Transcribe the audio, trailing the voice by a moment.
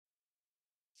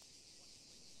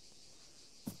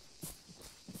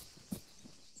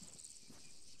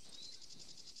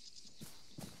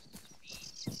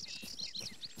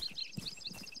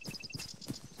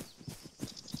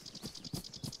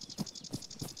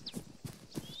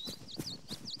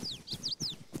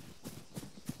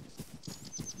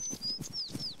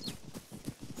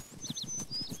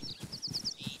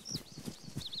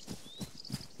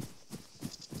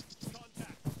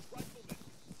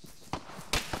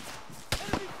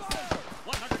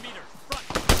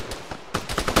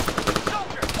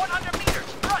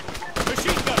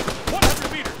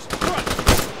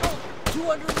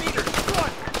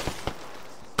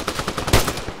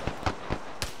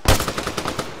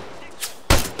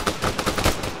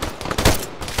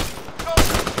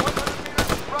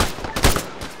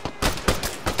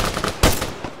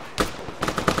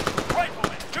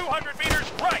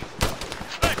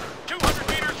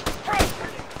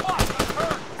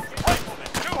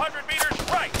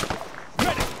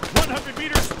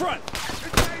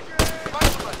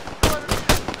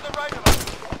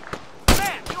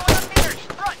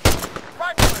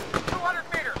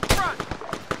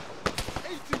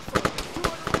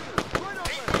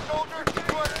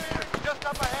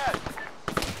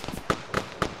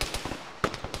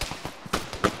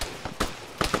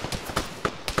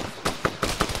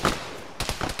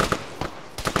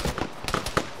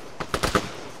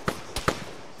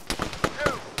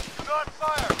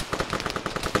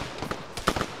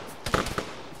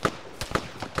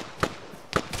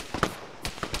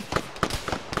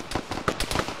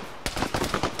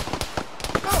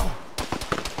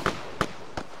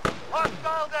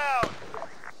Hostile down!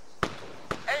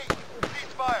 Hey,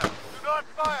 cease fire! Do not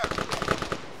fire!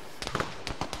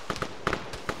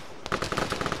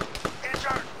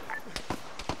 Injured!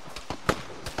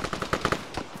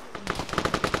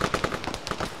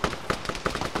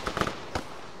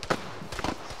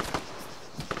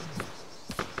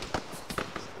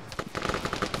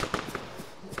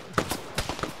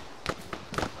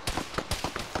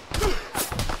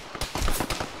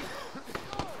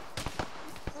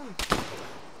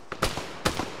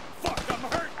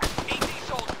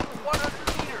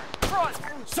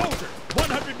 Soldier,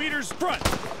 100 meters front.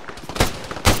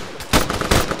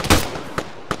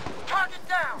 Target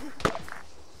down!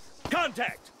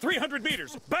 Contact, 300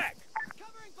 meters back.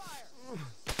 Covering fire!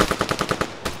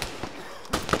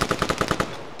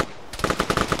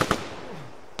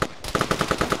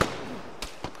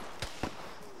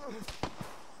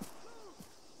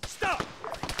 Stop.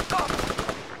 Stop!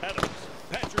 Adams,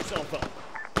 patch yourself up.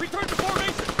 Return to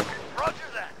formation. Roger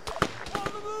that! On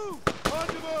the move! On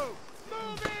the move!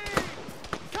 Moving!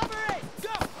 Cover it! Go!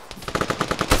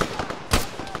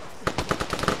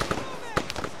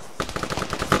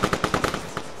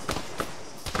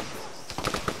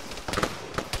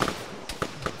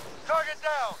 Target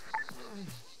down!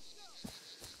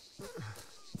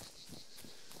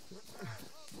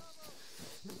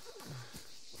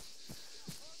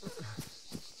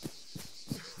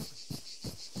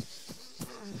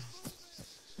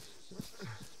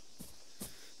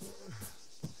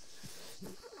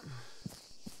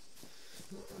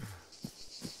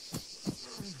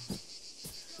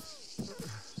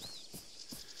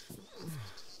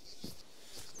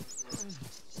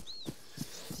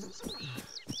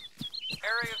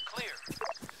 Area clear.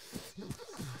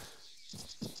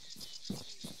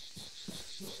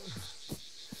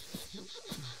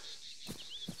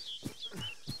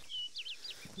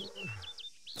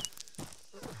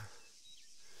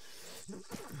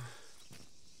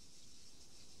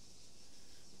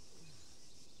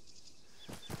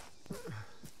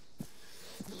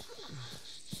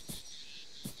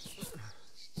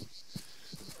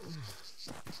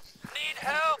 Need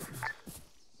help?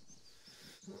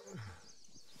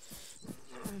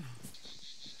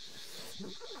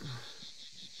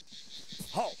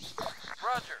 Halt.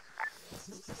 Roger.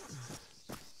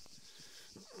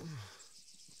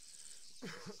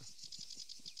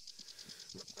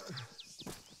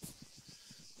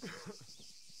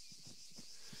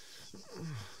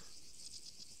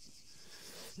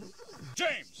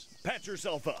 James, patch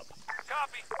yourself up.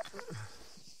 Copy.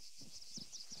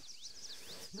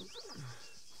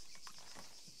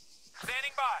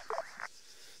 Standing by.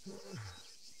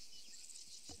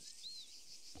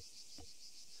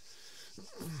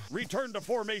 Return to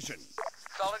formation.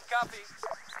 Solid copy.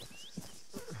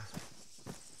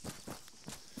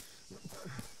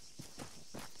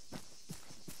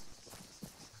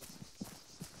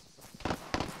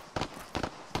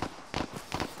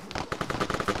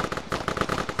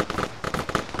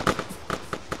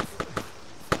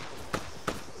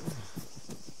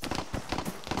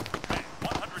 Man,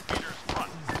 100 meters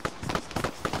front.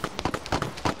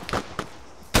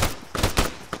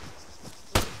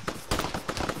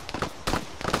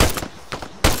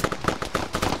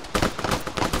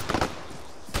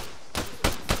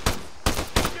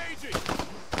 Engaging.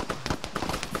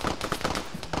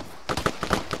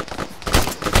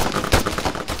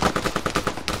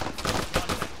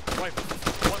 Contact, rifle,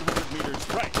 100 meters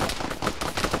right.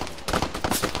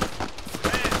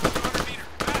 Man, 200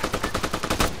 meters back.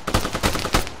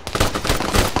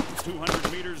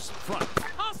 200 meters front.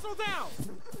 Hostile down!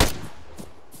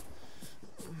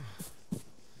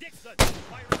 Dixon,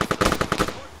 fire.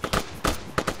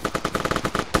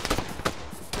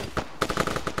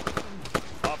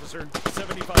 Officer,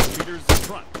 75 meters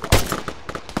front.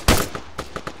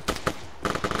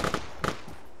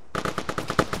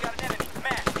 Got an enemy.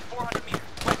 Man, 400 meters.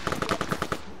 West.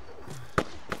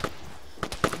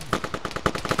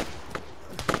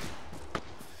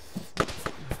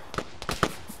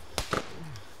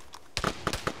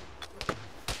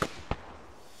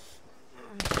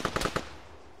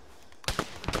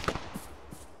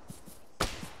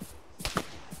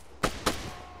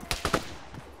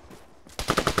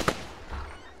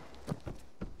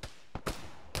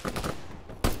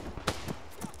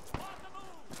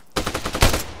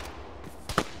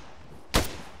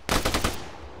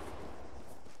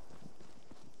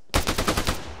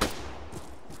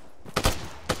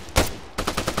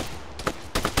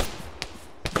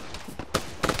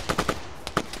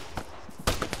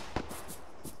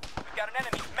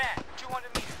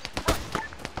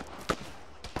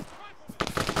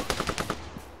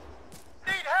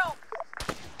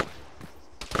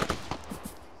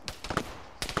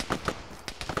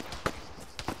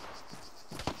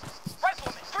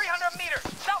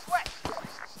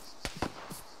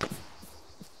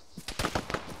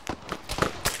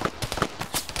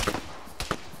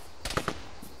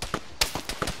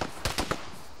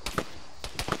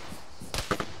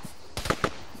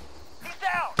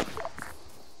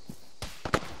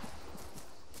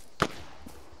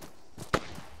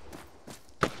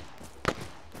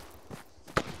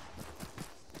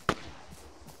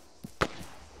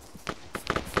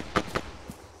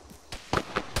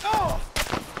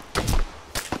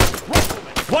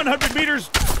 100 meters.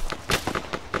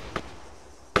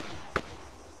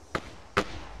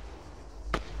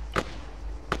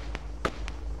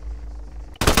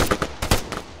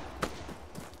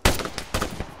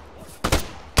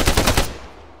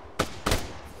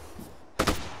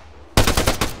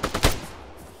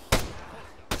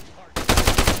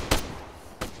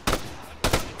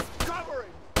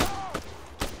 Covering! Go!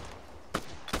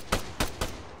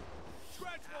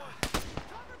 Scratch one!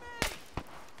 Cover me!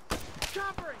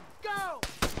 Covering! Go!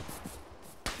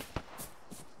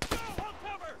 Go, I'll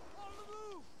cover. On the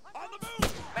move! On the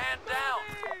move. Man down.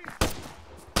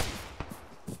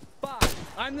 Bye.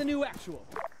 I'm the new actual.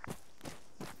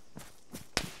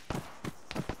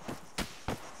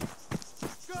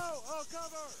 Go! I'll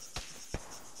cover!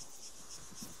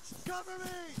 Cover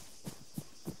me!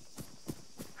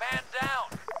 Man down.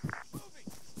 Moving!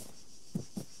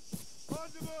 On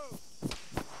the move!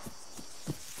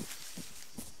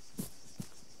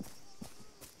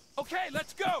 Okay,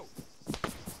 let's go. Okay,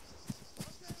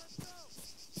 let's go!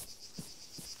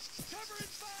 Cover and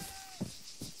fire!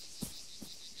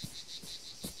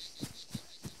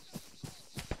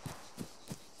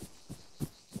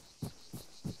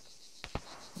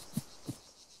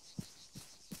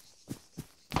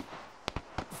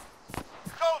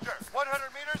 Soldier,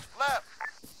 100 meters left.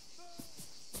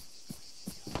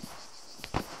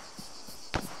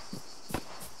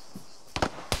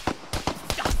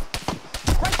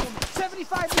 Rifleman,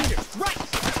 75 meters, right!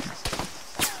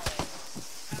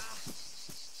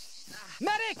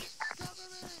 Medic! Cover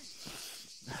me!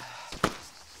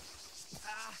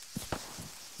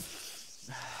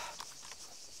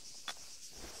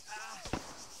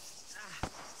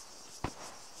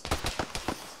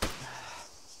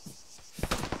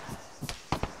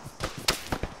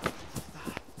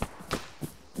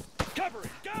 Cover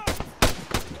it. Go.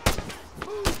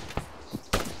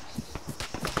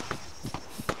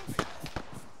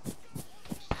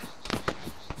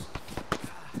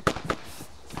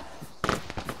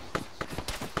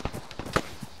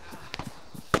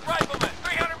 Rifleman,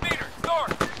 300 meters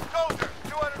north. Soldier,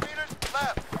 200 meters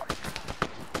left.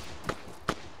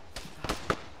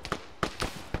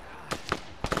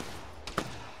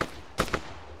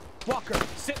 Walker,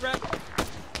 sit rep.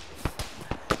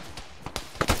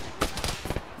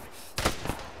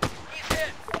 He's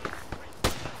hit.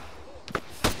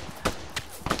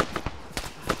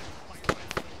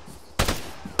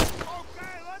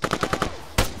 Okay, let's go!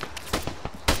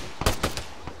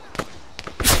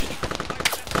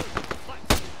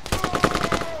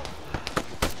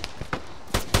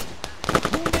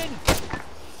 Wounded!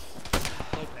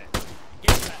 Lopez,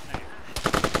 get that man.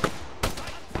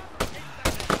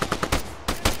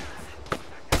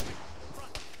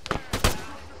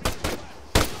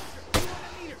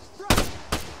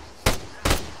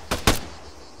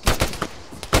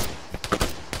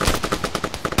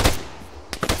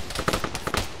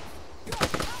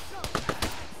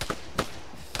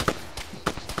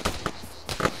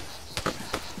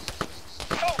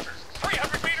 Soldier,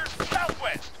 300 meters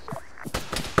southwest.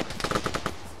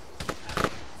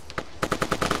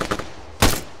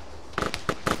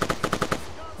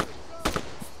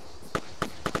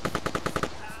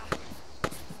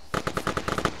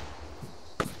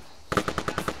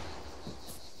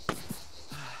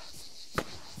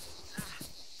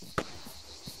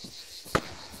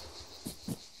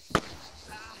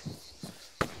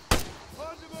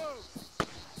 On the move!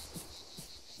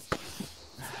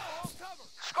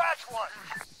 Scratch one.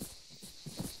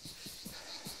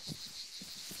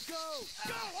 Go!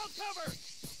 Go, I'll cover.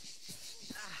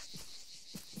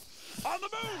 On the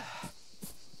move.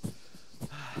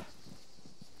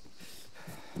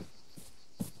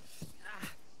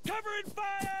 Cover and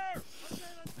fire.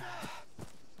 Okay, let's go!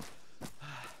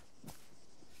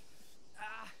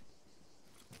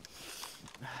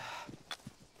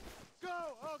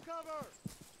 Go! I'll cover!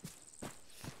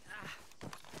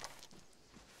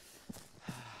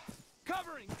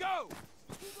 Covering. Go.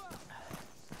 Move up!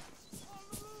 On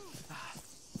the move!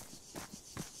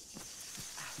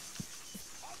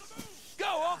 On the move. Go,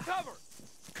 I'll cover.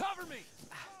 Cover me.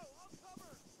 Go! I'll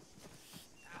cover!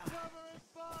 Cover and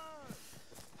fire!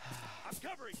 I'm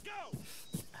covering. Go.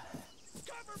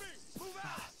 Cover me. Move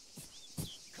out.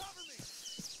 Cover me.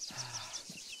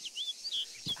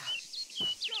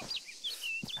 Go.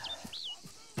 On the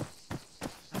move.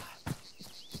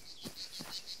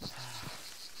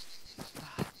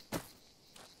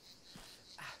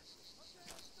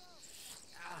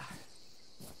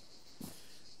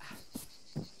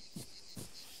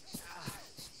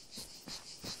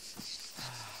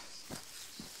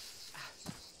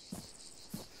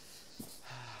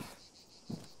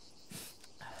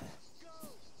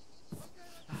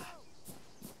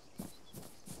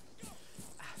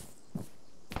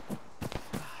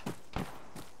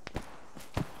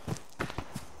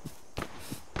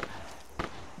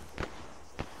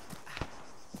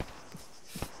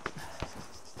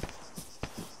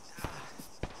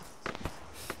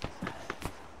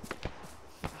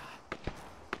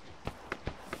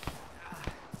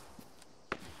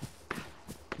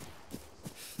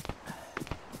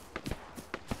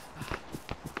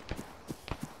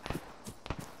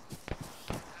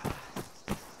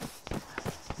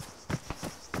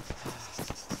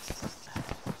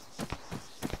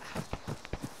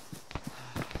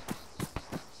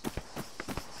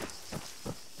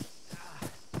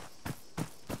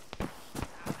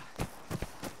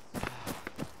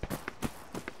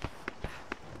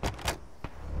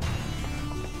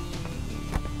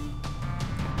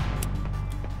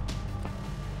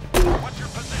 Watch your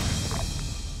position.